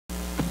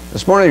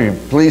This morning,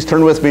 please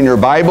turn with me in your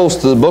Bibles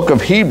to the book of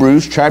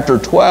Hebrews, chapter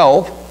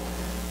 12,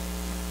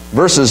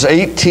 verses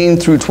 18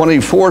 through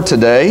 24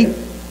 today.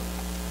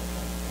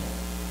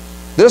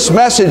 This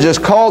message is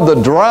called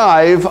The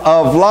Drive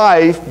of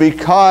Life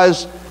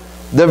because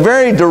the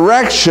very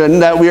direction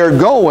that we are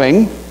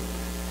going,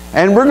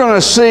 and we're going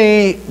to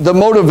see the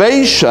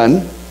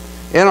motivation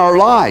in our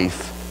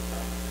life.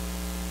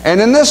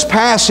 And in this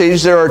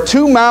passage, there are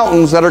two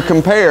mountains that are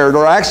compared,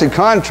 or actually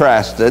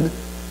contrasted,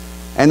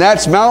 and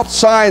that's Mount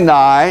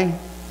Sinai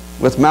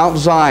with Mount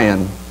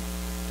Zion.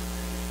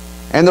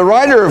 And the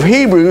writer of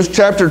Hebrews,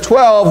 chapter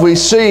 12, we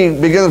see,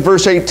 beginning with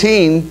verse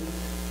 18,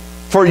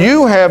 "For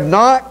you have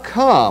not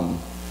come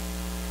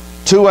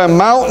to a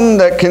mountain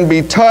that can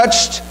be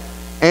touched,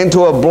 and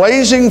to a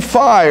blazing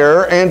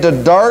fire, and to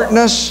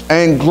darkness,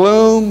 and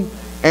gloom,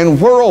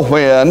 and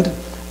whirlwind,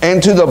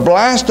 and to the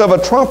blast of a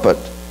trumpet,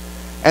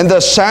 and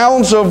the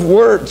sound of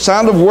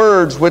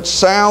words which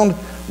sound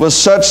was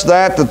such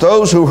that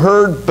those who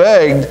heard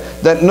begged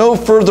that no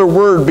further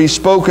word be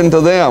spoken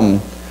to them,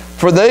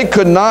 for they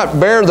could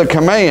not bear the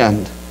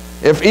command.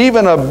 If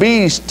even a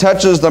beast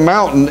touches the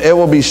mountain, it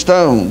will be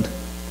stoned.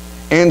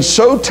 And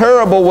so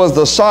terrible was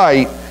the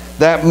sight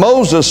that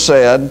Moses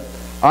said,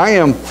 I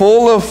am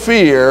full of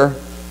fear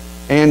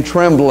and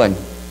trembling."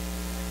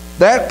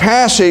 That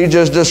passage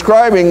is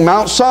describing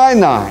Mount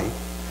Sinai,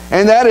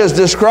 and that is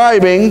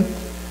describing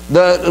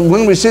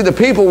when we see the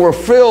people were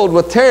filled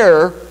with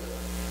terror.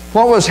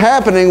 What was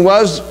happening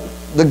was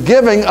the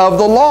giving of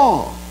the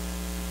law.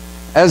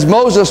 As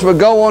Moses would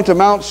go onto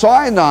Mount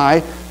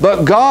Sinai,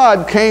 but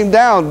God came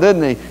down,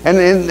 didn't He?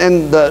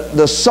 And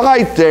the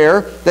sight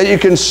there that you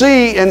can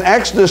see in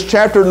Exodus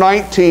chapter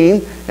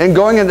 19 and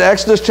going into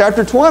Exodus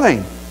chapter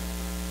 20.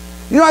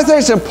 You know, I think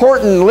it's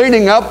important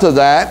leading up to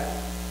that.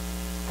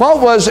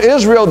 What was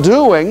Israel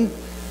doing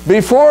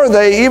before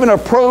they even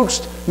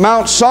approached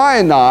Mount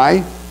Sinai?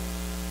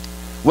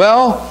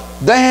 Well,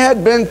 they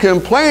had been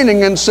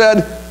complaining and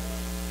said,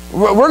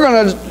 we're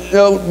going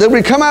to, did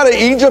we come out of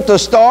Egypt to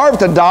starve,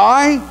 to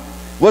die?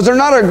 Was there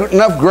not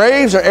enough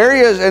graves or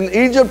areas in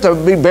Egypt to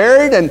be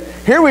buried? And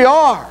here we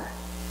are.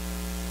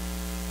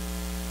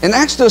 In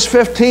Exodus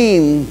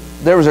 15,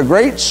 there was a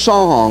great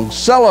song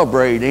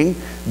celebrating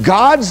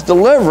God's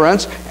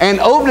deliverance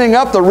and opening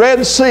up the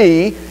Red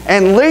Sea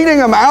and leading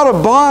them out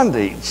of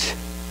bondage.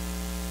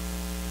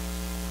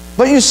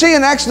 But you see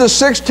in Exodus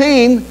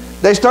 16,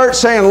 they start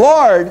saying,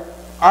 Lord,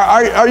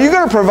 are you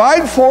going to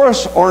provide for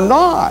us or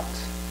not?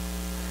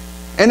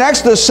 In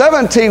Exodus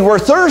 17, we're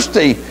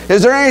thirsty.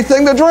 Is there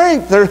anything to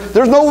drink?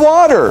 There's no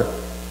water.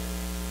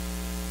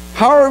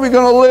 How are we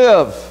going to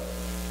live?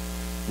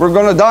 We're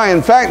going to die.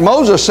 In fact,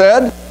 Moses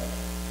said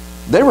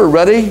they were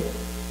ready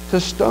to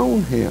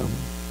stone him.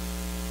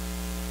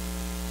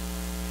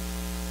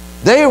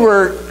 They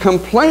were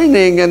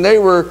complaining and they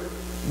were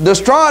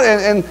distraught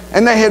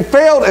and they had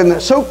failed and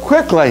so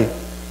quickly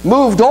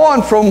moved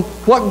on from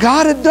what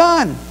God had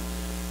done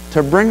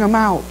to bring them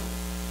out.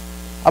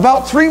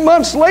 About 3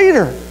 months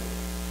later,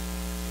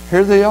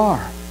 here they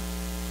are.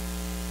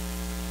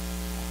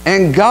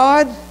 And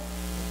God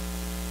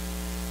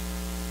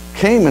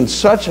came in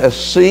such a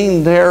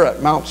scene there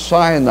at Mount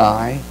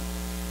Sinai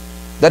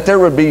that there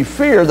would be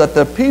fear that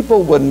the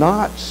people would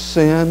not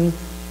sin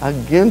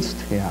against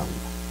Him.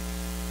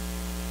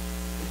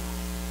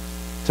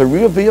 To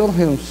reveal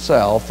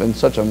Himself in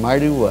such a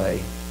mighty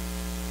way.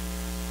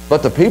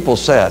 But the people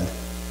said,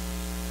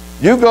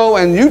 you go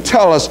and you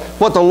tell us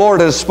what the Lord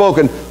has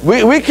spoken.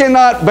 We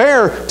cannot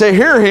bear to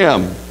hear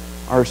Him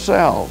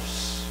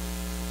ourselves.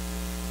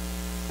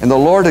 And the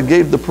Lord had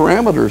gave the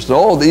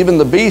parameters. Even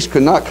the beast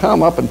could not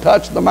come up and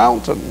touch the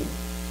mountain.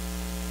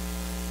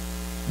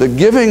 The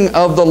giving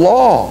of the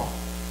law.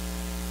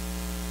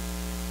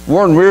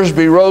 Warren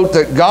Wiersbe wrote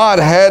that God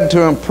had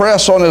to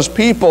impress on His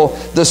people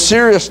the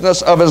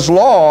seriousness of His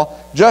law,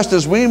 just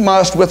as we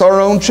must with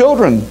our own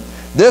children.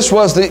 This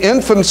was the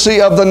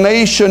infancy of the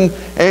nation,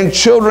 and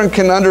children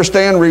can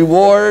understand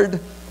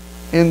reward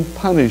and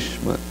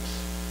punishment.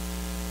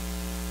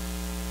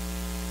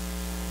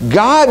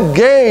 God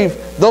gave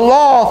the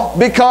law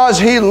because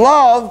He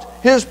loved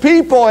His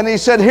people, and He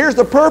said, here's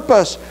the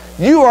purpose.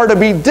 You are to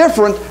be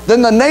different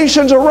than the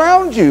nations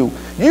around you.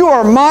 You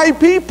are my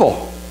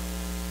people.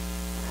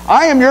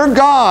 I am your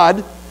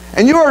God,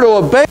 and you are to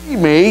obey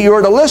me. You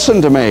are to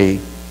listen to me.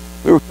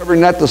 We were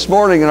covering that this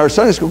morning in our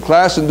Sunday school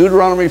class in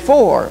Deuteronomy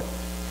 4.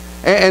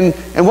 And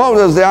what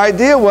was the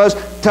idea was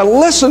to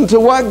listen to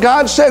what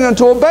God said and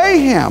to obey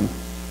Him.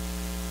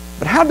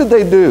 But how did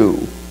they do?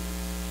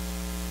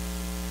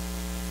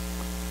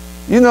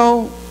 You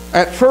know,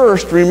 at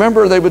first,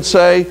 remember, they would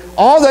say,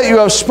 all that you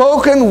have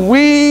spoken,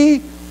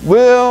 we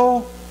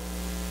will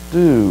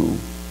do.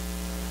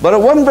 But it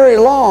wasn't very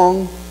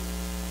long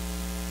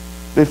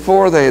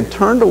before they had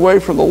turned away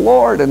from the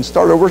Lord and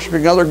started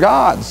worshiping other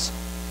gods.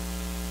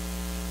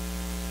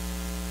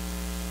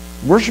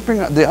 Worshiping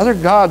the other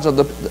gods of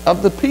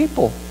the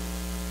people.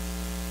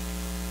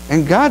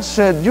 And God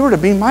said, you are to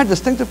be my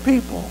distinctive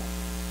people.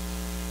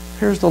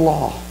 Here's the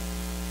law.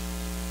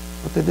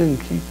 But they didn't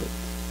keep it.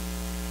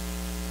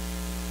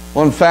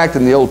 Well, in fact,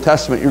 in the Old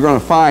Testament, you're going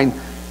to find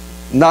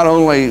not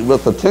only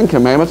with the Ten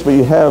Commandments, but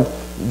you have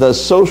the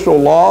social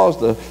laws,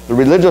 the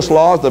religious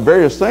laws, the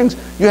various things.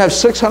 You have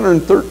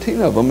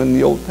 613 of them in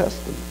the Old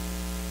Testament.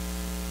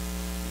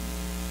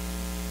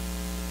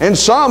 And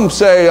some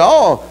say,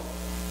 oh,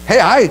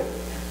 hey,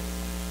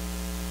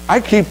 I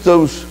keep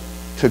those.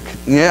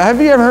 Yeah, have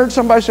you ever heard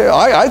somebody say,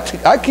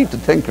 I keep the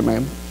Ten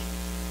Commandments?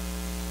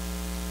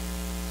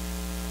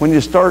 When you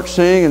start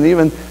seeing, and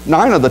even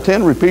 9 of the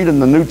 10 repeat in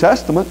the New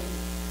Testament,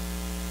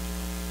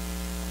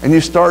 and you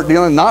start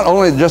dealing not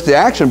only just the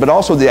action, but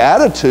also the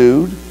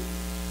attitude,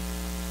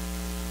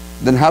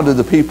 then how did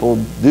the people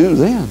do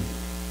then?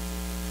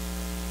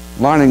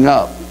 Lining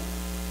up.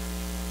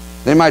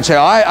 They might say,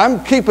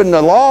 I'm keeping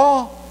the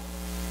law.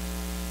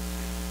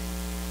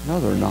 No,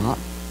 they're not.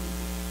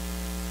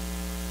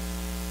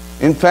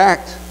 In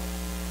fact,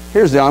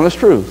 here's the honest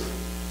truth.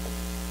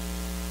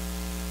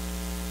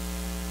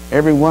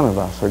 Every one of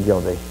us are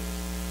guilty.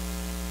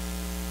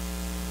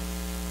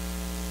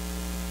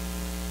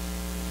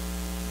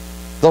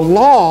 The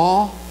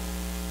law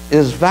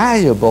is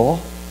valuable,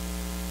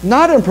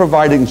 not in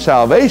providing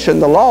salvation.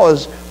 The law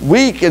is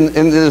weak and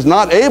is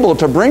not able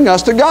to bring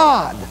us to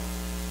God.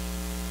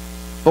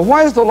 But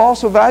why is the law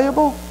so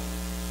valuable?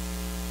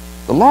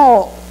 The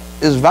law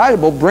is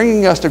valuable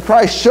bringing us to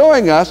Christ,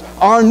 showing us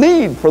our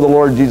need for the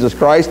Lord Jesus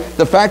Christ,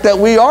 the fact that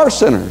we are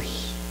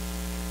sinners.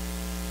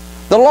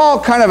 The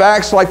law kind of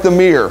acts like the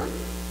mirror,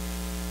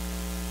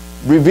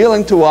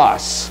 revealing to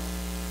us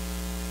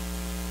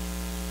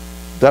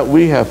that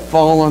we have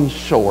fallen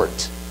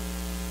short.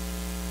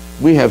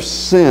 We have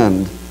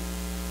sinned.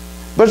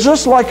 But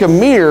just like a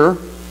mirror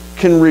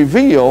can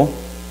reveal,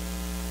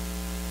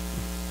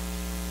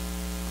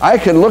 I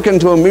can look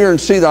into a mirror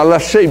and see that I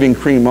left shaving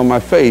cream on my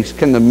face.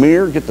 Can the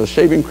mirror get the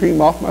shaving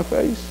cream off my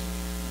face?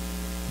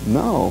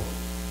 No.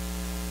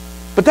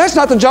 But that's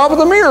not the job of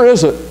the mirror,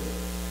 is it?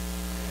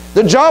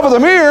 The job of the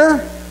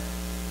mirror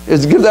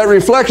is to give that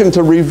reflection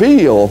to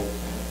reveal.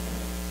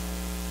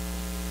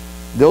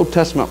 The Old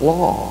Testament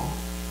law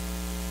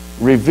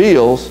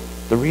reveals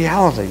the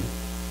reality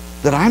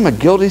that I'm a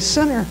guilty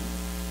sinner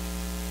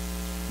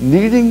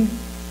needing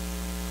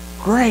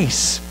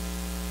grace.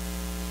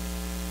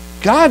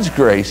 God's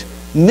grace,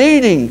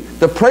 needing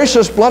the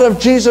precious blood of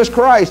Jesus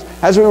Christ.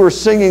 As we were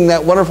singing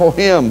that wonderful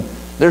hymn,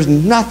 there's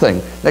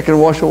nothing that can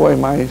wash away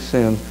my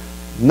sins,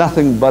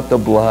 nothing but the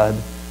blood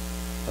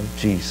of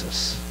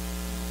Jesus.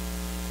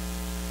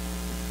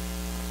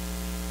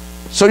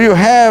 So you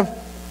have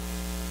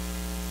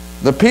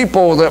the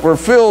people that were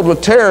filled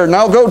with terror.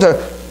 Now go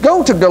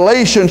to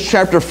Galatians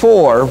chapter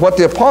 4, what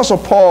the Apostle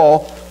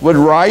Paul would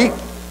write.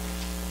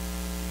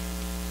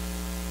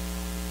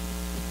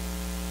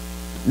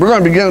 We're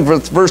going to begin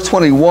with verse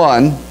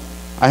 21.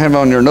 I have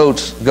on your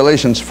notes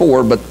Galatians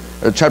 4, but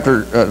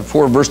chapter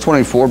 4, verse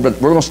 24, but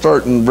we're going to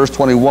start in verse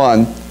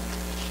 21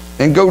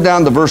 and go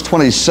down to verse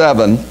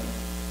 27.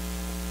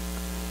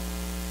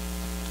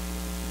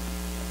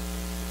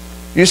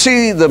 You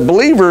see, the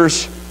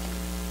believers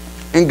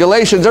in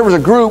Galatians, there was a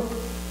group,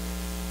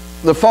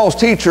 the false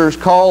teachers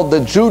called the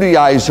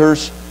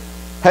Judaizers,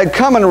 had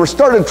come and were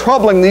started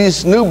troubling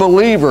these new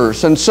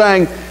believers and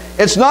saying,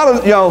 it's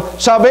not,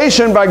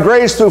 salvation by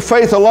grace through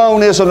faith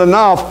alone isn't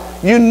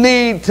enough. You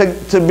need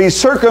to be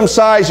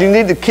circumcised. You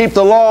need to keep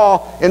the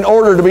law in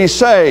order to be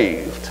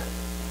saved.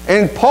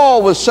 And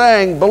Paul was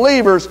saying,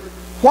 believers,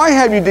 why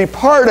have you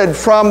departed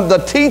from the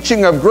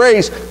teaching of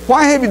grace?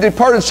 Why have you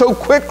departed so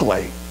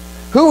quickly?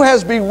 Who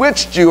has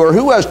bewitched you or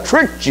who has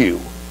tricked you?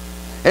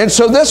 And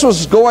so this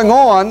was going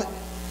on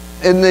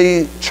in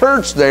the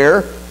church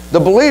there, the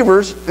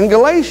believers in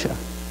Galatia.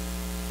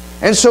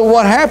 And so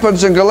what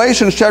happens in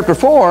Galatians chapter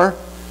 4,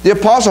 the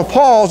Apostle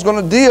Paul is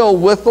going to deal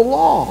with the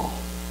law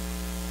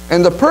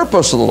and the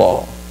purpose of the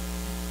law.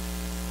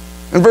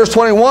 In verse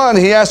 21,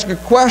 he asks a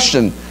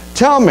question.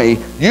 Tell me,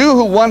 you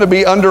who want to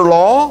be under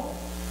law,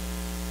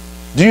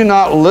 do you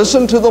not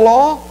listen to the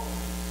law?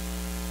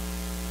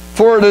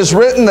 For it is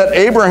written that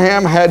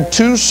Abraham had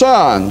 2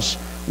 sons,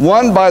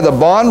 one by the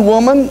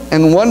bondwoman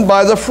and one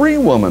by the free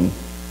woman.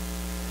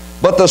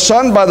 But the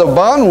son by the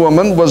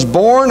bondwoman was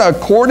born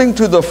according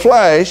to the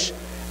flesh,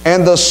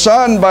 and the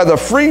son by the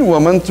free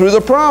woman through the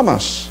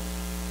promise.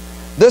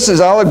 This is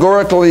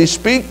allegorically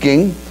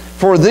speaking,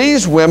 for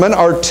these women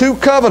are 2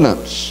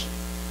 covenants,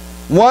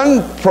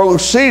 one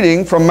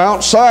proceeding from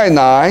Mount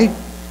Sinai,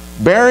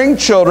 bearing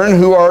children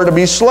who are to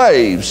be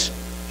slaves.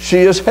 She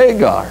is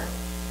Hagar.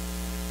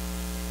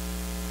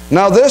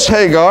 Now this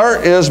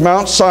Hagar is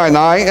Mount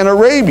Sinai in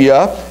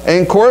Arabia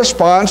and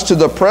corresponds to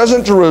the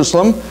present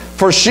Jerusalem,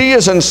 for she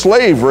is in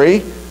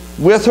slavery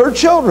with her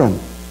children.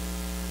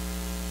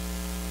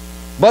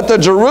 But the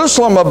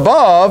Jerusalem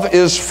above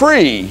is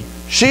free.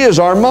 She is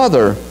our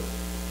mother.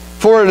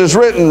 For it is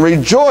written,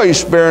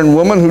 rejoice, barren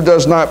woman who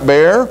does not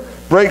bear.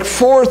 Break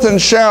forth and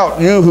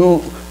shout, you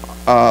who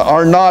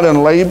are not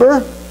in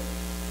labor.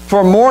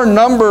 For more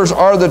numbers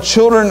are the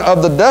children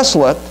of the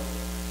desolate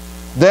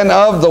than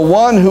of the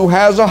one who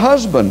has a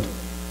husband.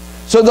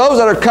 So those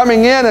that are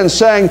coming in and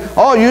saying,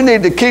 oh, you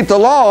need to keep the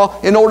law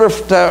in order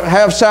to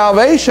have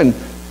salvation.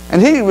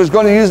 And he was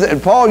going to use,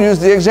 and Paul used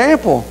the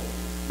example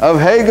of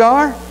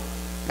Hagar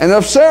and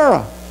of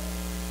Sarah,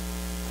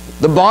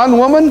 the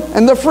bondwoman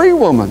and the free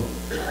woman.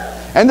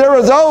 And there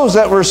were those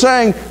that were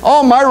saying,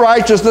 oh, my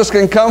righteousness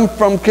can come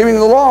from keeping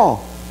the law.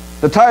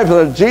 The type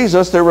of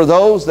Jesus, there were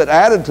those that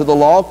added to the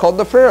law called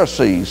the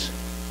Pharisees.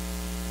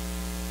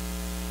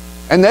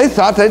 And they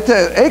thought that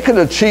they could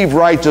achieve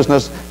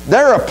righteousness.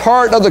 They're a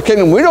part of the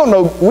kingdom. We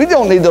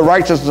don't need the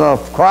righteousness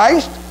of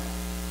Christ.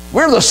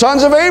 We're the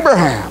sons of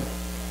Abraham.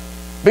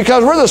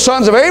 Because we're the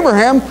sons of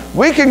Abraham,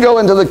 we can go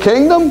into the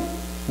kingdom.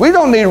 We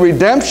don't need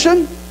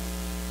redemption.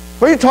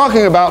 What are you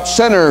talking about,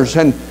 sinners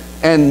and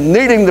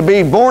needing to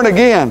be born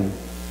again?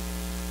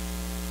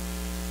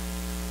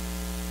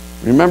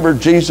 Remember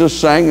Jesus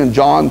saying in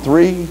John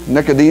 3,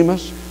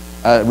 Nicodemus,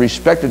 a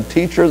respected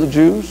teacher of the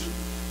Jews,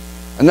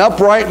 an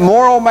upright,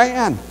 moral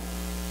man.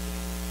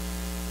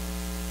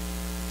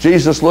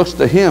 Jesus looks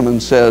to him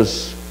and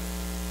says,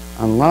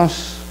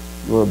 unless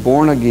you are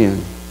born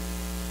again,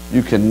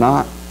 you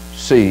cannot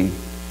see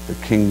the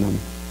kingdom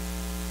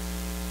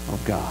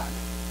of God.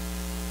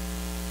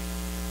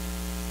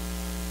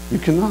 You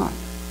cannot,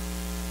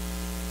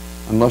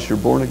 unless you're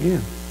born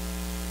again.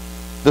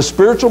 The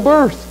spiritual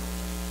birth,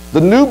 the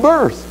new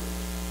birth.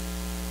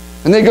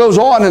 And he goes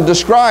on and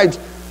describes,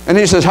 and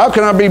he says, how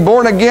can I be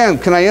born again?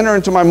 Can I enter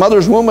into my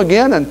mother's womb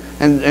again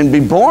and be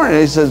born? And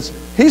he says,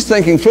 he's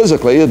thinking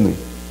physically, isn't he?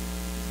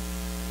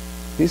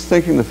 He's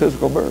thinking the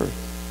physical birth.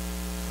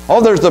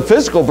 Oh, there's the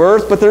physical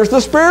birth, but there's the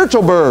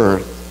spiritual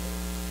birth.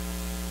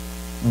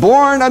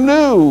 Born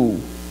anew.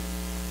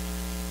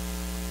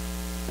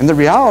 And the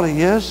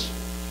reality is,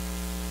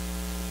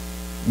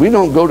 we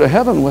don't go to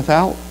heaven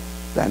without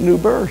that new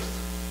birth.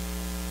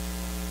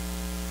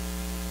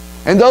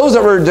 And those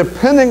that were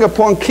depending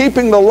upon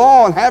keeping the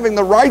law and having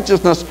the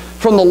righteousness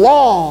from the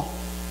law,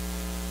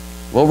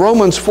 well,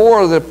 Romans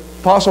 4, the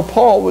Apostle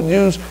Paul would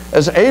use,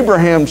 as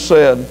Abraham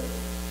said,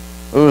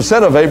 it was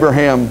said of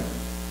Abraham,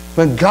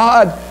 when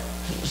God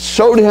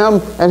showed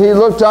him and he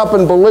looked up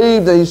and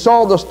believed and he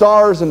saw the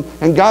stars,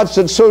 and God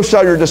said, so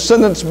shall your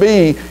descendants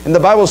be. And the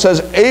Bible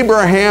says,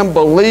 Abraham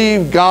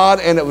believed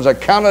God and it was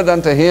accounted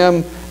unto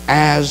him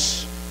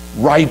as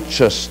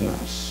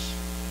righteousness.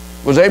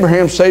 Was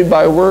Abraham saved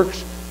by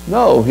works?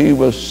 No, he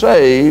was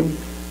saved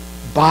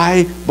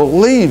by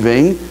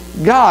believing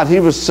God. He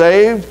was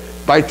saved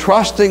by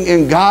trusting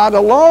in God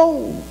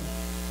alone.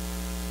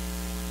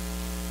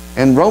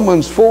 In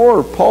Romans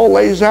 4, Paul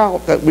lays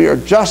out that we are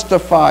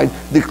justified,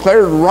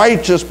 declared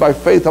righteous by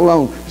faith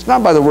alone. It's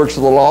not by the works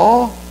of the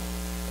law.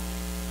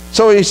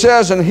 So he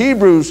says in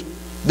Hebrews,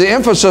 the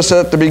emphasis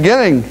at the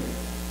beginning,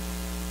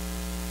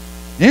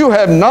 you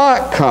have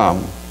not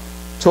come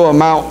to a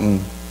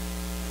mountain.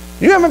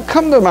 You haven't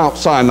come to Mount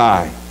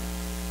Sinai.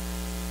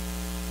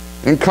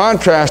 In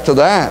contrast to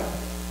that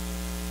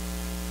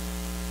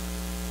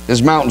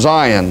is Mount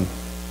Zion.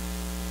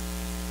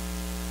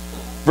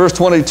 Verse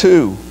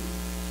 22.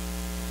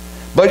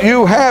 But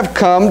you have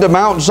come to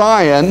Mount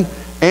Zion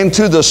and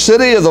to the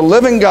city of the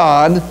living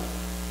God,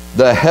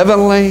 the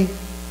heavenly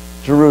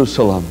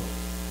Jerusalem.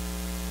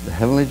 The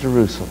heavenly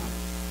Jerusalem.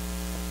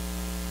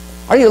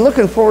 Are you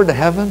looking forward to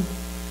heaven?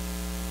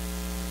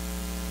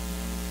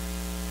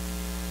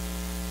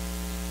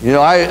 You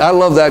know, I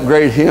love that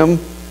great hymn,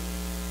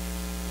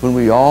 when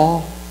we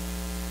all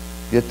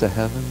get to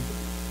heaven.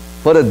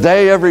 What a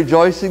day of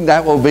rejoicing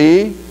that will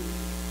be.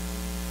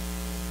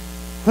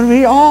 When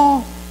we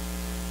all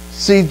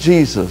see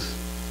Jesus.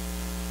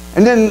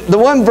 And then the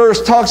one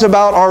verse talks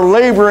about our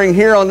laboring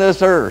here on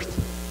this earth.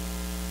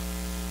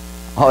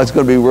 Oh, it's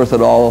going to be worth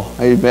it all.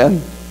 Amen.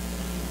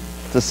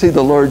 To see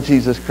the Lord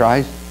Jesus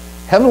Christ.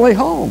 Heavenly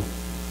home.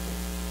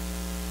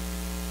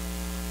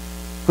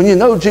 When you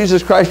know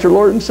Jesus Christ, your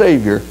Lord and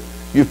Savior,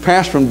 you've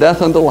passed from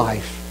death unto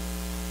life.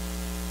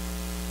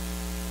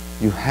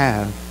 You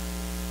have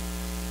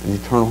an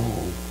eternal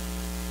home.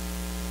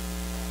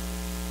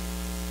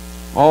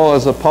 Oh,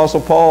 as the Apostle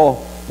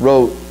Paul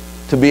wrote,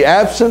 to be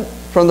absent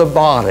from the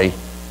body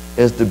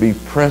is to be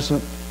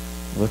present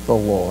with the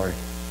Lord.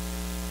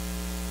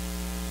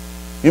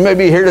 You may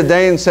be here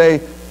today and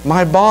say,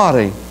 my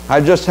body,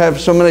 I just have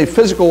so many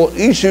physical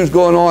issues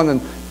going on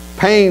and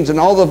pains and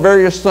all the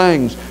various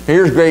things.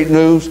 Here's great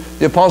news.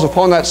 The Apostle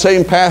Paul in that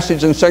same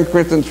passage in 2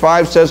 Corinthians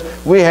 5 says,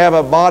 we have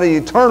a body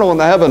eternal in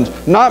the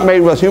heavens, not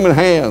made with human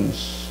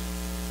hands.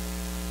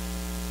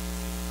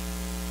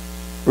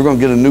 We're going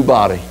to get a new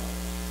body.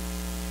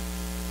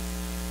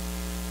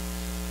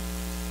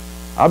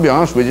 I'll be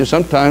honest with you,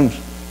 sometimes,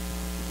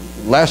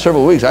 last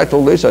several weeks, I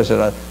told Lisa, I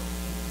said,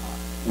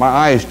 my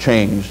eyes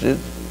changed.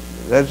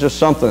 That's just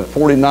something. At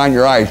 49,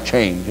 your eyes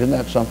change. Isn't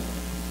that something?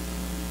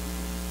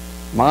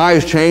 My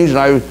eyes changed, and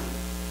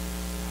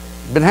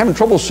I've been having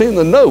trouble seeing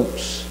the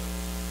notes.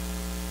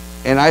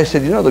 And I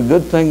said, you know, the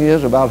good thing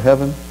is about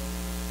heaven,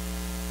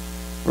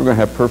 we're going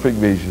to have perfect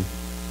vision.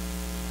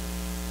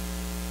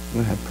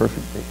 We're going to have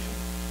perfect vision.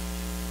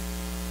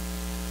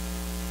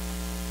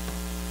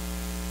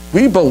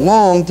 We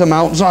belong to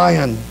Mount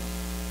Zion.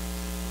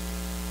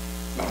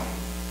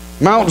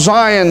 Mount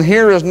Zion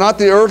here is not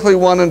the earthly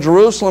one in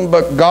Jerusalem,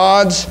 but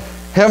God's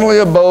heavenly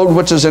abode,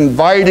 which is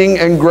inviting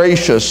and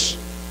gracious.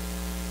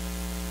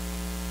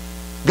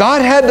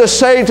 God had to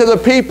say to the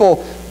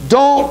people,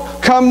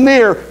 don't come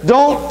near,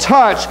 don't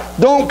touch,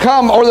 don't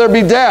come, or there'll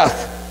be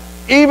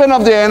death, even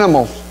of the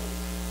animals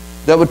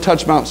that would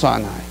touch Mount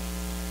Sinai.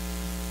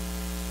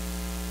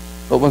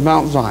 But with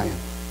Mount Zion,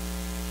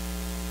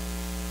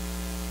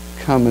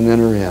 come and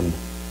enter in.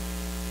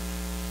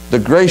 The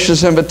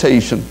gracious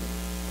invitation.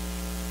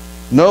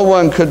 No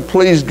one could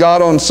please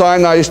God on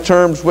Sinai's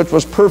terms, which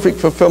was perfect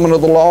fulfillment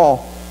of the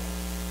law.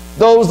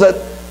 Those that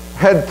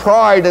had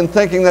pride in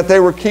thinking that they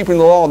were keeping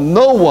the law,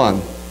 no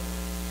one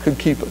could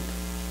keep it.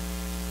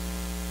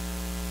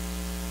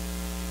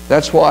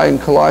 That's why in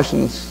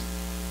Galatians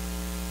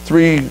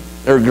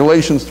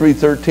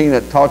 3:13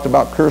 it talked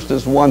about cursed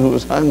is one who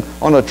was hung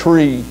on a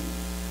tree.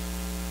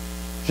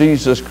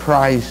 Jesus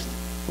Christ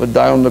would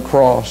die on the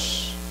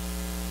cross.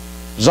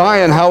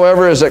 Zion,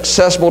 however, is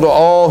accessible to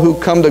all who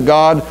come to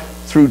God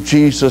through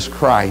Jesus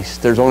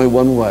Christ. There's only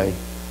one way.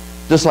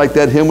 Just like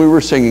that hymn we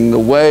were singing, the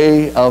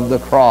way of the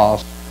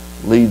cross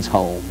leads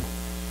home.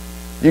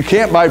 You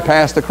can't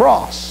bypass the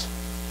cross.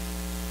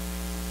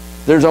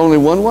 There's only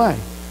one way.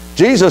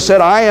 Jesus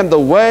said, I am the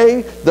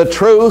way, the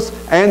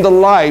truth, and the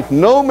life.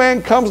 No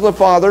man comes to the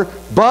Father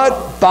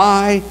but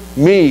by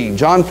me.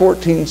 John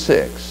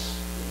 14:6.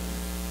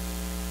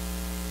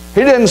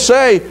 He didn't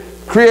say,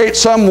 create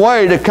some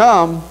way to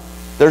come.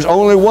 There's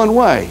only one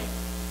way,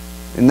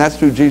 and that's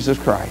through Jesus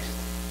Christ.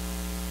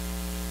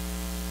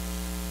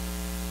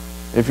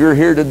 If you're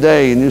here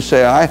today and you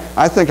say,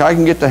 I think I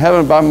can get to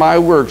heaven by my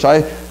works,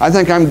 I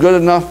think I'm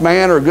good enough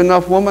man or a good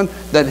enough woman,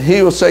 that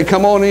He will say,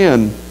 come on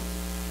in.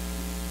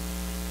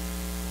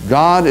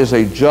 God is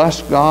a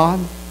just God.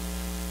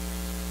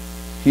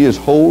 He is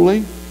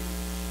holy.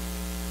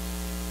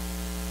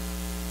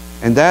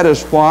 And that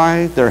is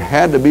why there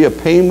had to be a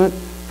payment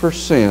for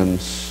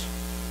sins.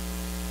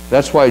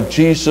 That's why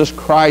Jesus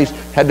Christ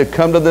had to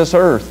come to this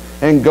earth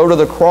and go to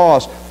the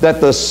cross,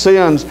 that the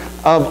sins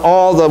of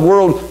all the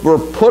world were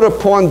put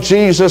upon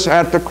Jesus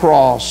at the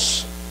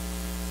cross.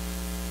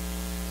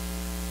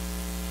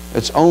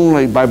 It's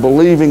only by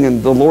believing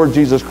in the Lord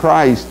Jesus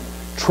Christ,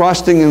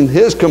 trusting in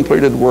His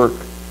completed work,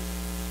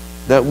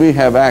 that we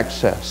have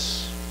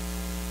access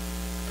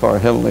to our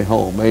heavenly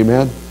home.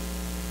 Amen?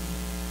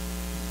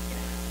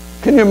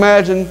 Can you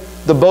imagine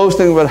the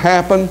boasting that would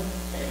happen?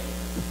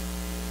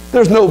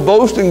 There's no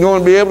boasting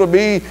going to be able to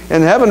be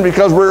in heaven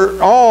because we're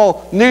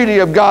all needy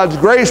of God's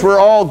grace. We're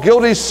all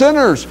guilty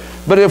sinners.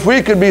 But if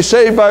we could be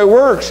saved by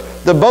works,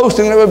 the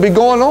boasting that would be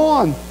going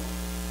on.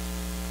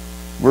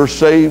 We're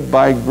saved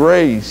by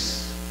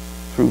grace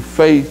through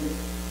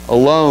faith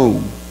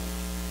alone.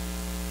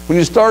 When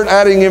you start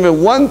adding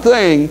even one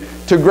thing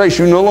to grace,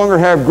 you no longer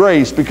have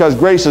grace, because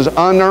grace is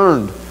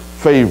unearned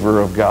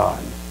favor of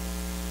God.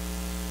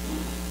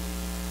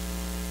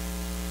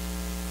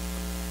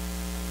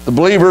 The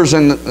believers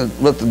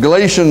with the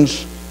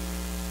Galatians,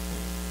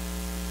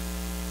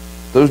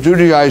 those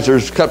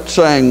Judaizers kept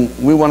saying,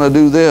 we want to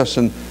do this,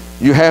 and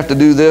you have to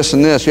do this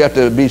and this. You have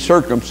to be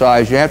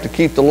circumcised. You have to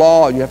keep the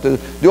law. You have to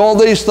do all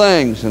these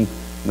things. And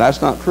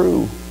that's not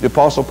true. The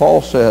Apostle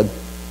Paul said,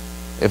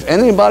 if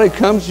anybody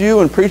comes to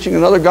you and preaching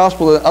another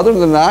gospel other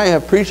than I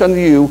have preached unto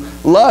you,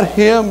 let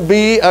him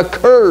be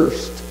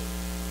accursed.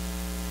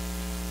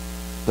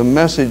 The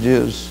message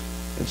is,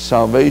 it's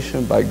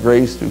salvation by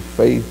grace through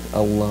faith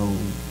alone.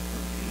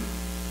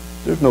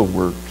 There's no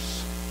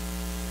works.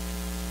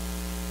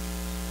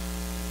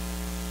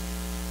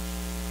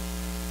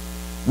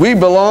 We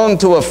belong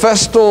to a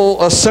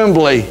festal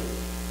assembly,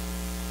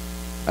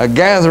 a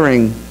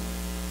gathering.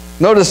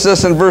 Notice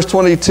this in verse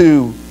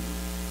 22.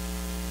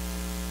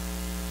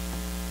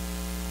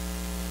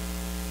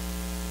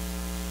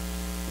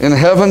 In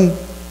heaven,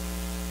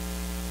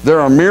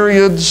 there are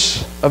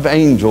myriads of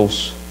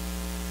angels.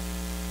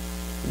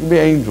 It could be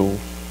angels.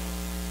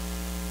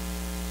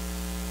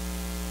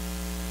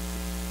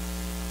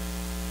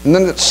 And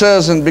then it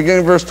says in beginning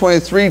of verse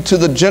 23, to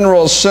the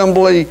general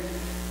assembly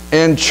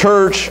and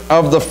church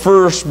of the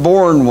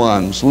firstborn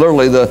ones.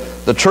 Literally,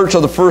 the church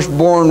of the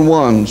firstborn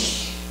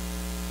ones.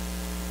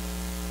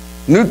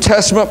 New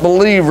Testament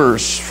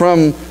believers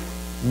from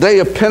day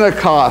of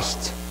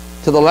Pentecost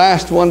to the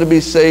last one to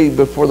be saved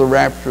before the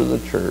rapture of the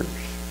church.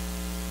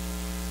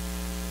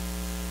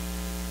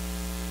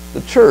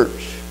 The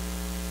church.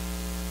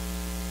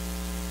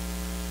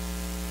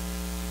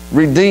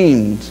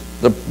 Redeemed.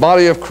 The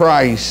body of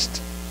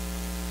Christ.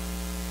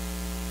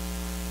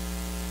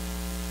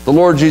 The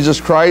Lord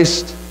Jesus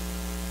Christ,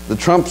 the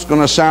trump's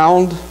going to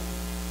sound,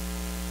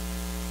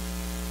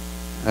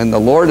 and the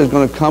Lord is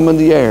going to come in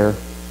the air,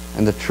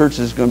 and the church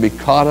is going to be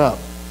caught up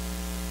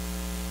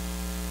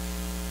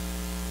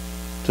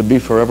to be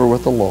forever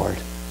with the Lord.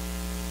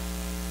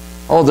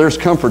 Oh, there's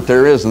comfort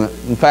there, isn't it?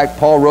 In fact,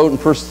 Paul wrote in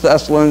 1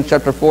 Thessalonians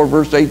chapter 4,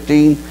 verse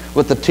 18,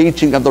 with the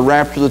teaching of the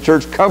rapture of the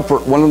church,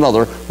 comfort one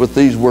another with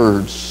these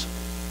words.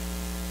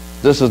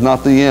 This is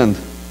not the end.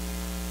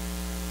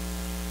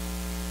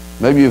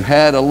 Maybe you've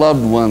had a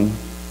loved one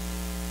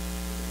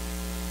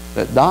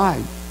that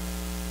died,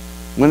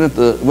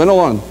 went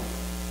on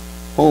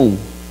home.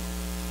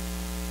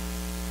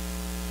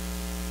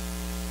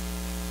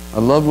 A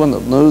loved one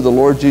that knew the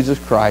Lord Jesus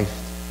Christ,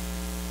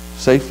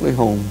 safely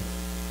home.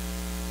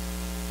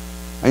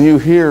 And you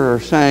hear her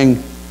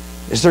saying,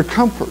 is there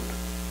comfort?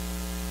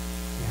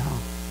 Yeah.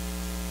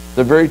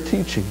 The very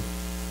teaching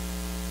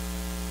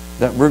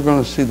that we're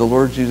going to see the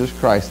Lord Jesus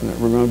Christ and that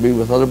we're going to be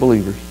with other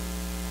believers,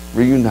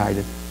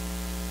 reunited,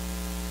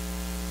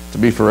 to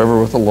be forever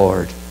with the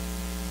Lord.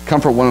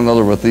 Comfort one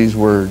another with these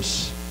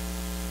words.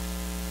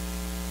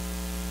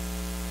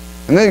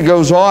 And then it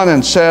goes on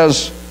and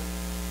says,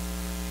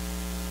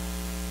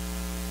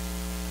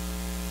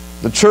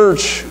 the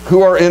church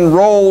who are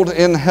enrolled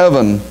in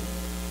heaven.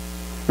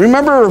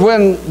 Remember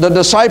when the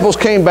disciples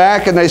came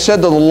back and they said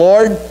to the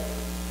Lord,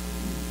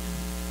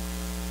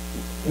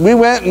 we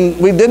went and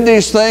we did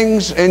these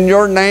things in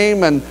your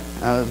name and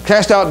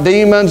cast out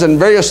demons and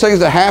various things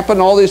that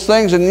happened, all these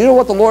things. And you know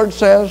what the Lord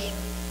says?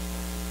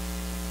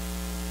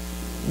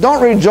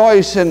 Don't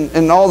rejoice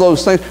in all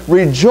those things.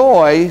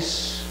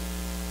 Rejoice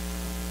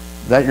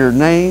that your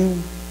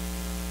name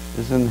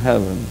is in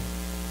heaven.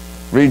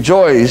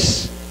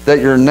 Rejoice that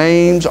your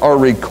names are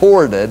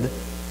recorded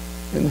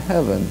in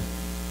heaven.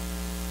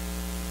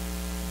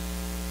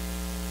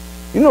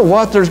 You know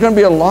what? There's going to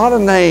be a lot of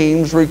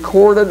names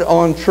recorded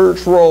on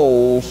church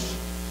rolls,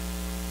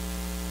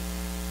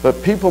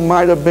 but people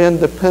might have been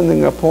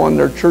depending upon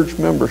their church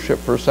membership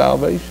for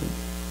salvation.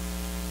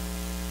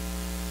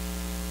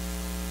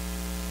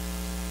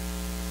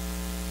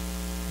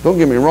 Don't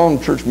get me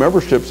wrong, church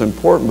membership's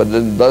important, but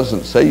it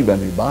doesn't save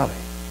anybody.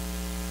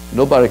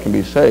 Nobody can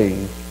be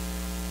saved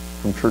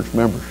from church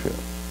membership.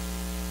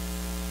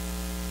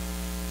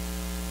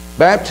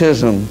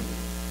 Baptism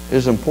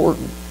is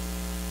important,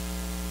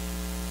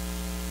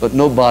 but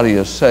nobody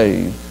is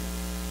saved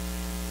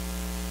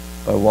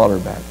by water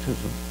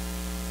baptism.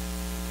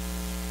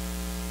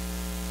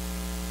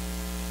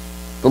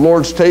 The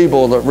Lord's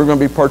table that we're going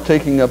to be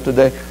partaking of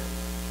today,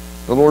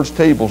 the Lord's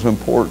table is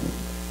important.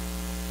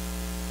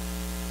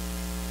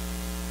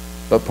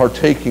 But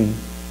partaking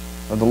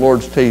of the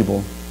Lord's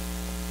table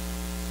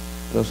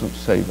doesn't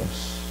save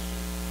us.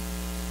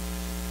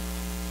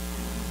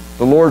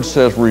 The Lord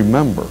says,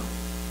 remember.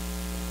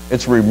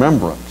 It's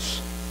remembrance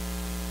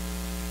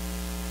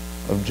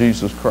of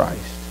Jesus Christ.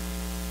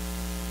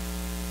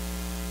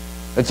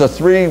 It's a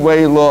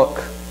three-way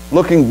look,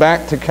 looking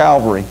back to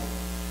Calvary.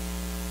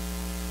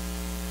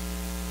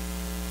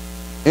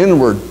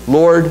 Inward,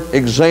 Lord,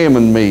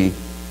 examine me.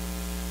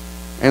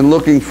 And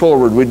looking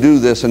forward, we do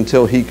this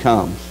until He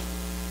comes.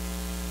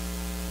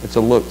 It's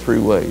a look three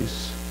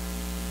ways.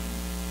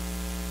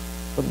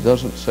 But it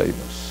doesn't save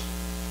us.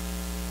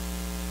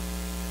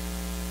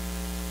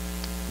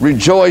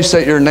 Rejoice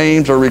that your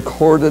names are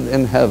recorded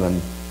in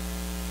heaven.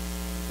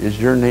 Is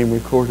your name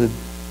recorded?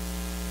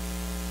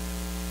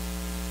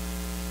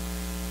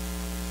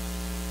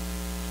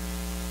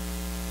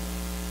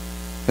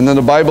 And then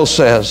the Bible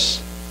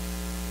says,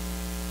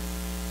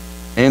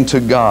 and to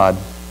God,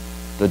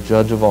 the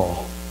judge of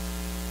all.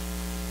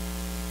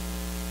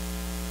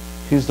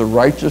 He's the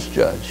righteous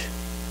judge.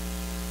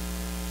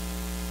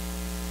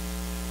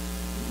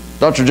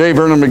 Dr. J.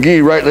 Vernon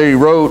McGee rightly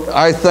wrote,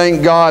 I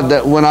thank God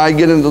that when I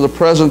get into the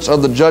presence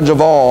of the judge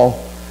of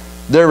all,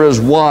 there is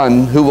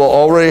one who will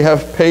already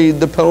have paid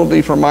the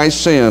penalty for my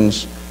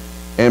sins,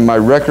 and my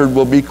record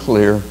will be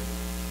clear.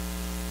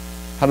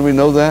 How do we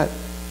know that?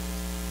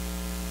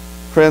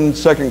 Friend,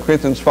 2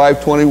 Corinthians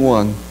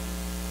 5:21.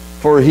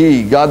 For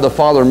He, God the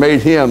Father,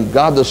 made Him,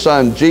 God the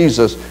Son,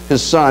 Jesus,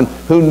 His Son,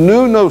 who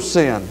knew no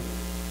sin,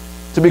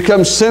 to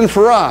become sin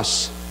for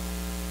us,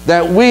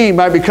 that we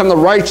might become the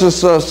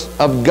righteousness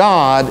of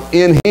God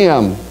in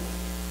Him.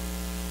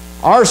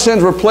 Our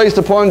sins were placed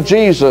upon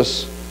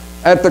Jesus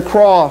at the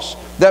cross,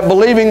 that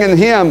believing in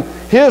Him,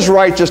 His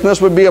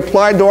righteousness would be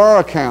applied to our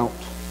account.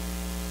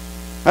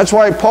 That's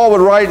why Paul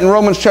would write in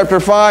Romans chapter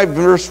 5,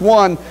 verse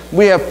 1,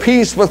 we have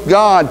peace with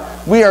God.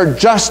 We are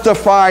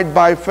justified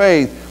by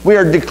faith. We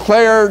are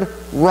declared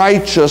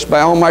righteous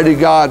by Almighty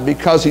God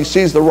because He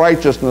sees the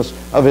righteousness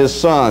of His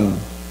Son.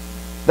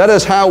 That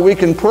is how we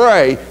can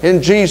pray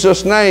in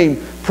Jesus'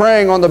 name,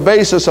 praying on the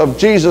basis of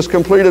Jesus'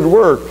 completed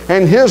work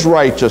and His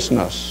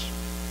righteousness,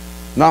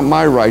 not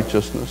my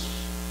righteousness.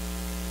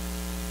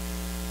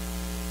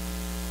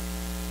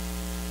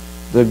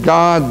 The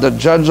God, the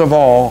judge of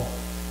all,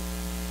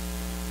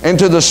 and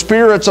to the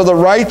spirits of the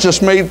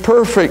righteous made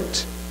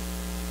perfect.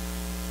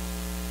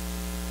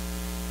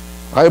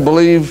 I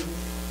believe,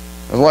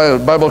 as a lot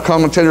of Bible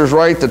commentators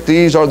write, that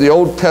these are the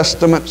Old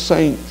Testament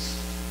saints.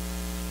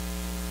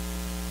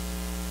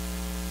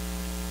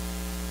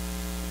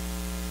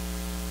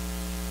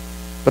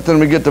 But then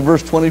we get to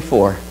verse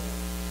 24.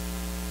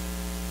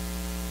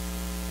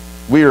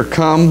 We are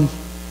come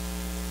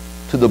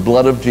to the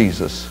blood of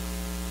Jesus.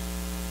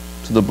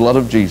 To the blood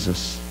of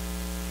Jesus.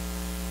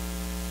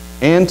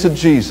 And to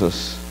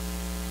Jesus,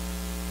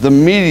 the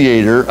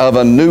mediator of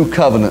a new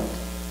covenant.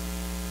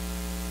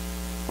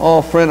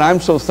 Oh, friend, I'm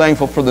so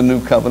thankful for the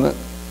new covenant.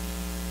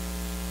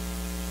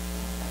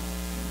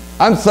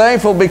 I'm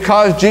thankful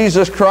because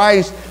Jesus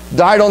Christ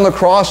died on the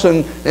cross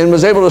and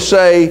was able to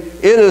say,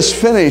 it is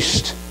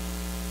finished.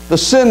 The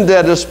sin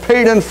debt is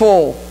paid in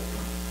full.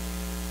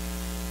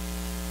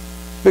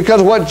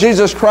 Because what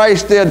Jesus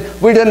Christ did,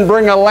 we didn't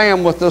bring a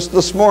lamb with us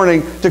this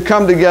morning to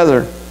come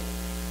together.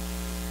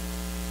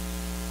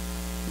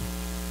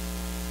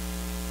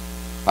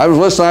 I was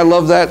listening, I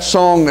love that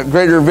song that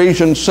Greater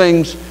Vision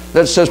sings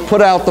that says,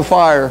 put out the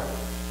fire.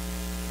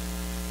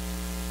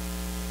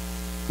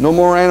 No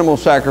more animal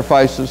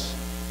sacrifices.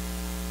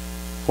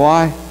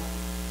 Why?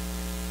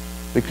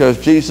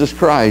 Because Jesus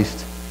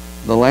Christ,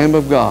 the Lamb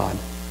of God,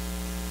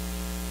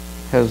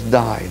 has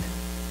died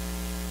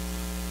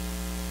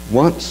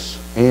once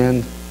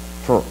and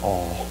for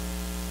all.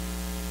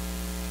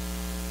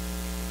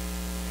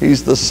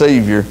 He's the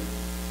Savior.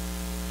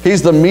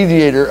 He's the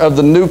mediator of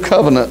the new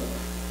covenant.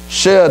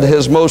 Shed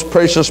His most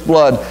precious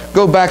blood.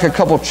 Go back a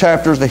couple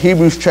chapters to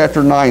Hebrews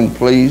chapter 9,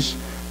 please.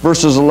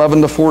 Verses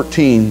 11 to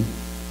 14.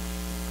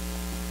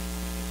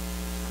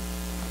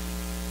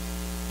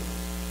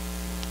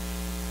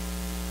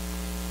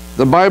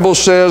 The Bible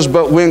says,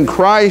 but when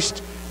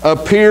Christ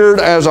appeared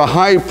as a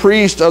high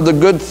priest of the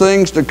good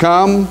things to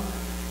come,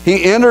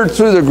 He entered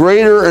through the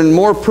greater and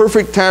more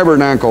perfect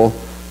tabernacle,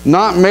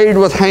 not made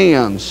with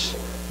hands,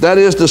 that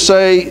is to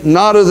say,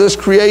 not of this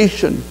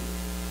creation,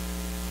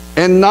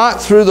 and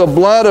not through the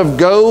blood of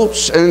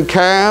goats and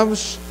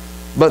calves,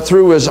 but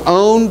through His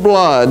own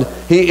blood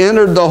He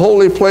entered the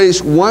holy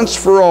place once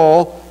for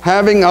all,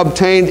 having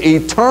obtained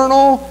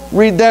eternal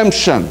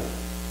redemption.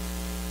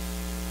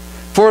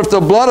 For if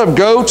the blood of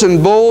goats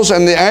and bulls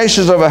and the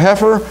ashes of a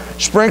heifer,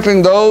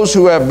 sprinkling those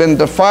who have been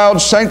defiled,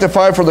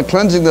 sanctify for the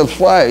cleansing of the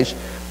flesh,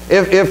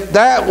 if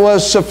that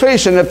was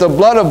sufficient, if the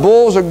blood of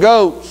bulls or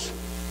goats,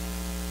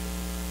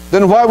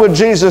 then why would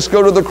Jesus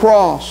go to the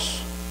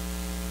cross?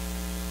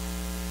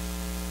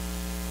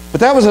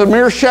 But that was a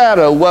mere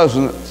shadow,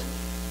 wasn't it?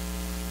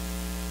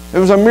 It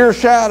was a mere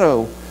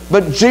shadow.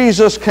 But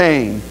Jesus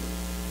came.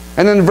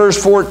 And in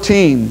verse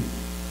 14,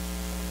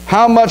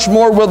 how much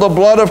more will the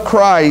blood of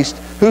Christ,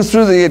 who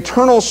through the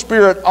eternal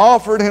Spirit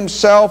offered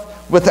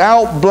Himself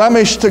without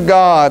blemish to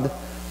God,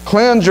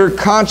 cleanse your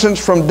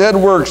conscience from dead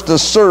works to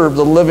serve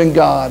the living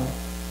God?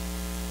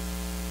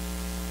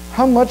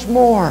 How much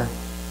more?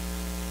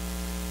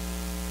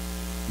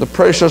 The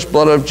precious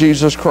blood of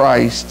Jesus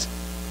Christ.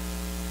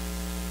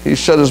 He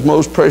shed His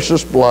most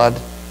precious blood.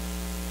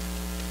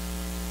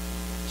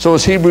 So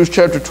as Hebrews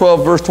chapter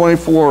 12, verse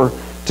 24,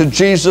 to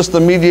Jesus, the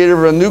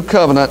mediator of a new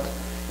covenant,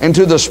 and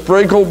to the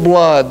sprinkled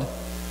blood,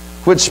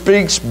 which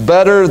speaks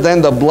better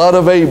than the blood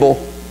of Abel.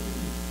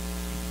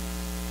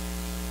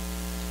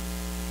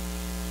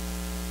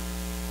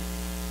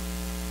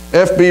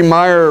 F.B.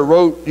 Meyer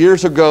wrote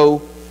years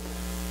ago,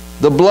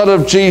 the blood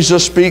of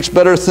Jesus speaks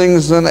better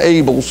things than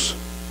Abel's.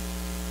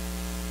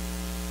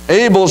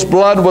 Abel's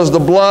blood was the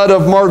blood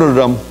of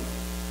martyrdom,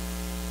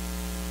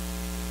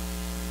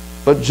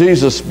 but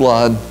Jesus'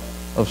 blood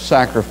of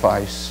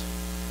sacrifice.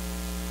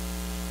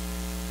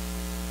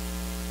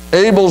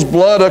 Abel's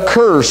blood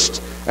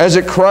accursed as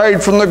it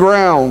cried from the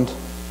ground.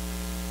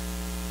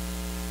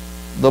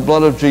 The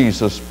blood of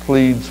Jesus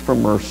pleads for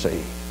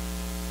mercy.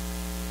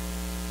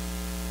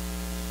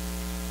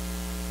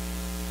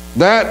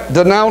 That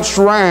denounced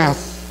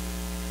wrath,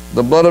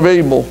 the blood of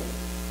Abel.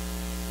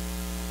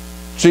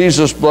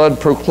 Jesus' blood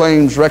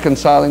proclaims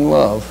reconciling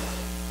love.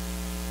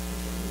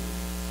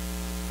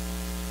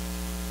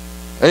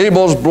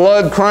 Abel's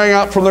blood crying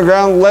out from the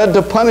ground led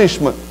to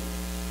punishment.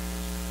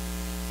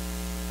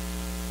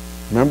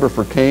 Remember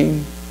for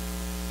Cain?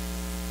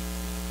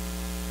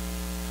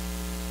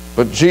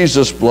 But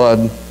Jesus'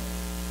 blood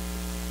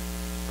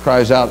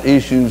cries out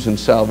issues and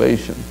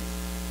salvation.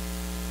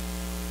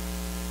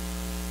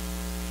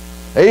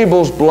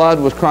 Abel's blood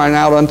was crying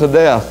out unto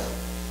death.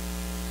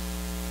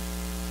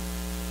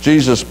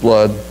 Jesus'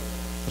 blood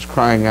was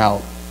crying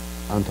out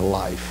unto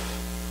life.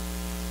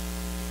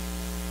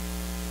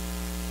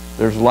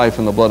 There's life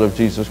in the blood of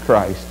Jesus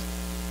Christ.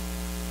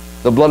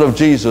 The blood of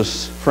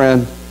Jesus,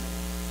 friend,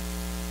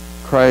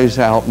 cries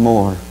out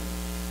more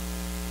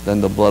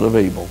than the blood of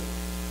Abel.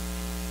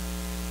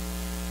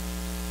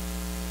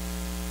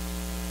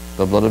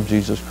 The blood of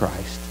Jesus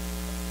Christ.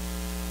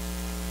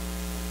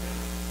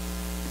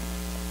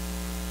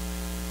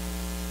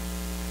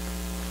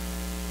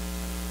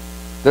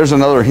 There's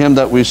another hymn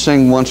that we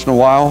sing once in a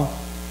while.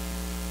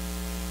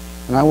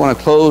 And I want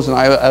to close and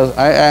I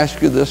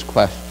ask you this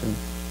question.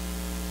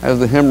 As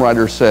the hymn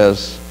writer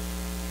says,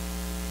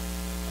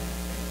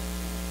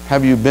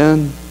 have you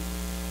been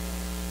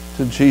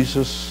to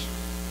Jesus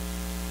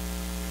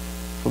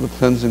for the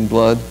cleansing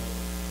blood?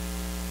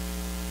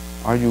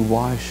 Are you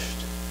washed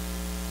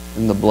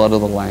in the blood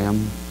of the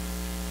Lamb?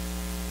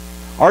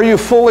 Are you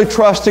fully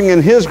trusting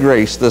in His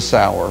grace this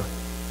hour?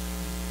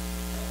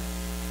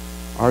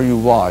 Are you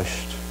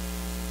washed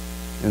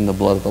in the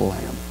blood of the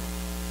Lamb?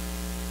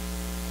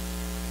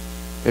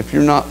 If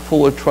you're not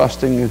fully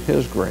trusting in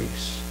His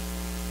grace,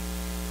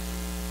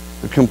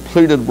 the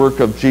completed work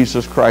of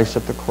Jesus Christ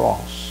at the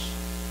cross,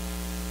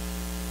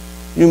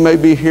 you may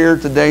be here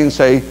today and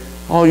say,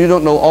 Oh, you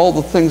don't know all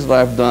the things that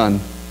I've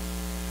done.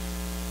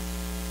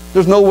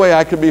 There's no way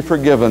I could be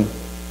forgiven.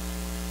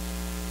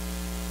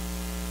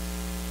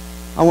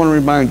 I want to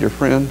remind your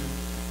friend,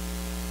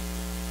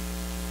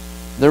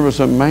 there was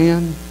a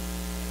man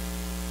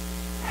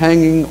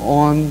hanging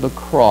on the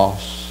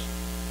cross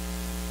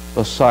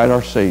beside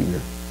our Savior.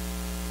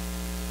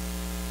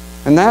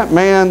 And that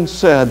man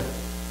said,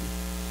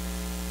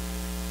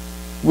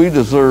 we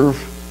deserve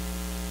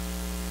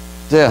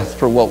death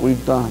for what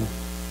we've done.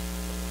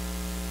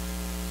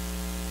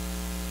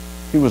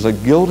 He was a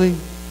guilty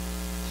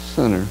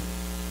sinner,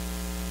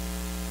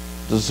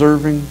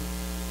 deserving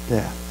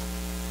death.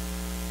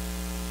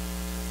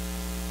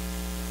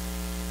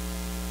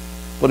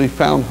 But he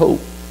found hope.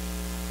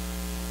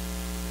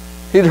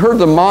 He'd heard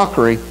the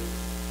mockery,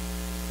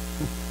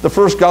 the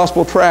first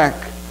gospel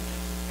tract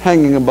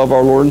hanging above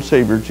our Lord and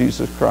Savior,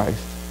 Jesus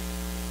Christ.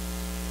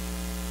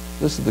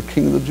 This is the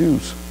King of the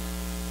Jews.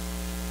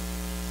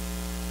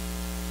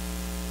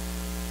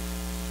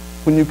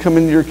 When you come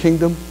into your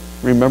kingdom,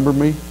 remember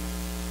me.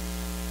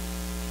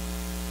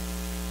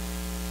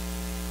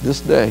 This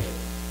day,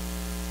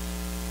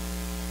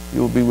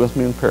 you will be with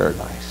me in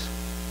paradise.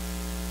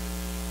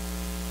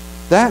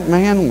 That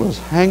man was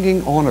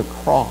hanging on a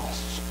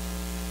cross.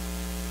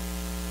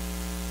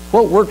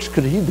 What works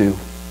could he do?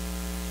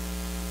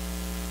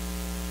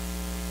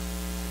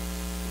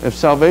 If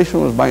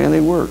salvation was by any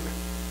work,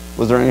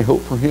 was there any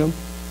hope for him?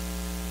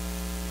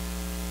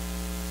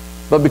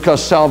 But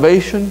because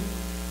salvation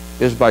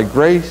is by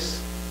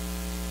grace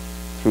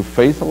through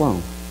faith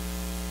alone,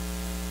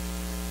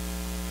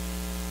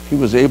 he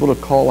was able to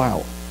call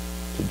out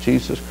to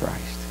Jesus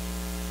Christ.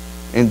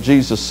 And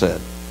Jesus said,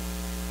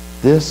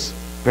 this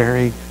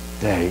very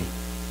day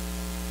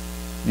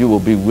you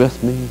will be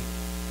with me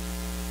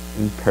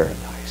in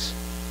paradise.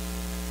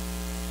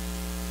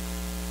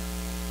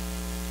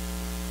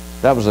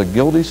 That was a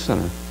guilty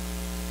sinner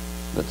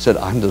that said,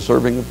 I'm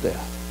deserving of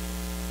death.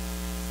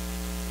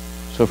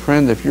 So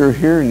friend, if you're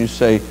here and you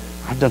say,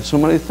 I've done so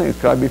many things,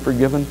 could I be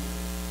forgiven?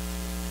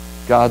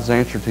 God's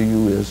answer to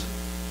you is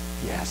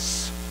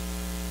yes.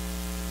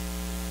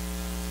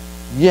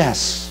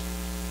 Yes.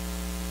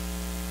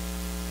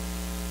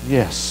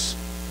 Yes.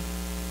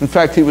 In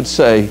fact, he would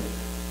say,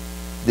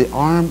 the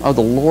arm of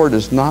the Lord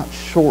is not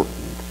shortened,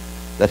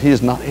 that he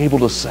is not able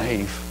to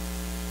save.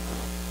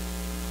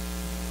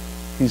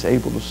 He's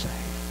able to save.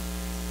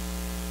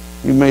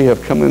 You may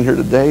have come in here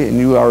today and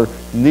you are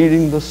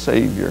needing the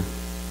Savior.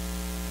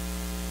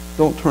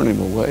 Don't turn him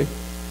away.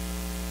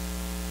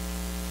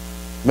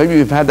 Maybe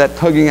you've had that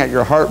tugging at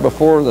your heart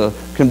before, the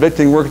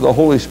convicting work of the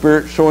Holy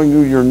Spirit showing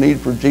you your need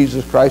for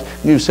Jesus Christ,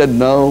 and you said,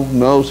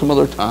 no, some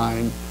other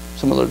time,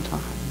 some other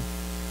time.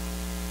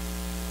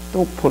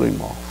 Don't put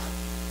him off.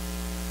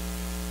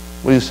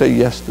 Will you say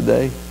yes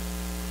today?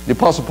 The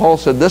Apostle Paul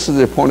said, this is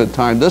the appointed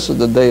time. This is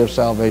the day of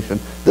salvation.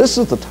 This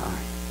is the time.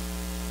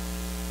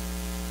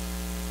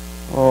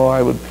 Oh,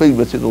 I would plead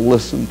with you to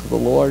listen to the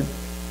Lord.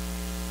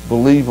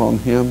 Believe on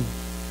him.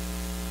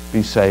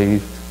 Be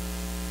saved.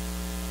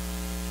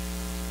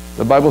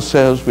 The Bible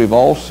says we've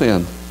all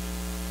sinned,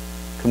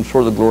 come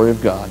short of the glory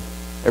of God.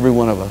 Every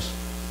one of us.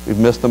 We've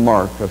missed the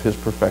mark of his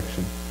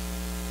perfection.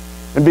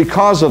 And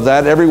because of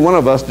that, every one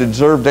of us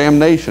deserve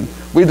damnation.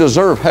 We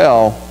deserve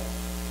hell.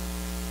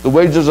 The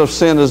wages of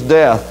sin is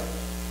death,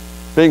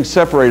 being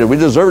separated. We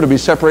deserve to be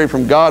separated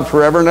from God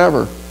forever and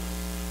ever.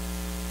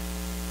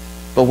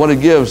 But what he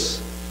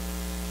gives,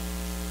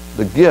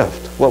 the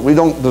gift, what we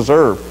don't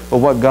deserve, but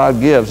what God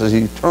gives is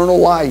eternal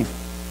life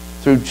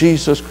through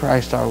Jesus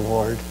Christ our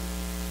Lord.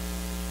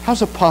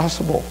 How's it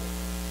possible?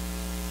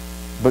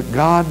 But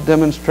God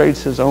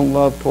demonstrates his own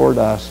love toward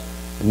us,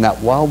 and that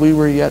while we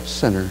were yet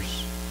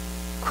sinners,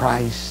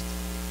 Christ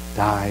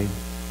died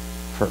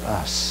for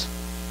us.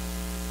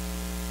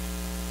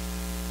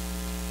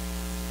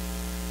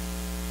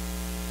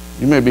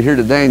 You may be here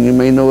today and you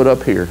may know it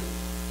up here,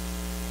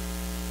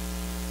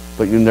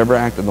 but you never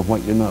acted on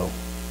what you know.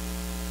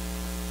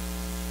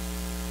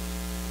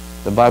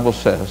 The Bible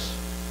says,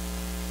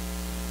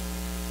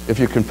 if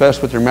you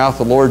confess with your mouth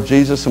the Lord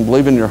Jesus and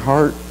believe in your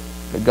heart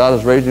that God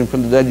has raised him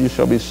from the dead, you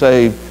shall be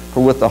saved.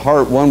 For with the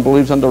heart one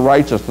believes unto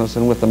righteousness,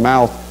 and with the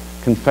mouth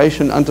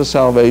confession unto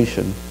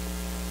salvation.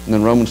 And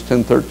then Romans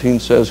 10:13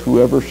 says,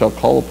 whoever shall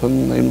call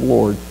upon the name of the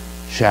Lord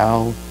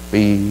shall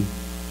be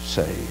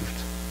saved.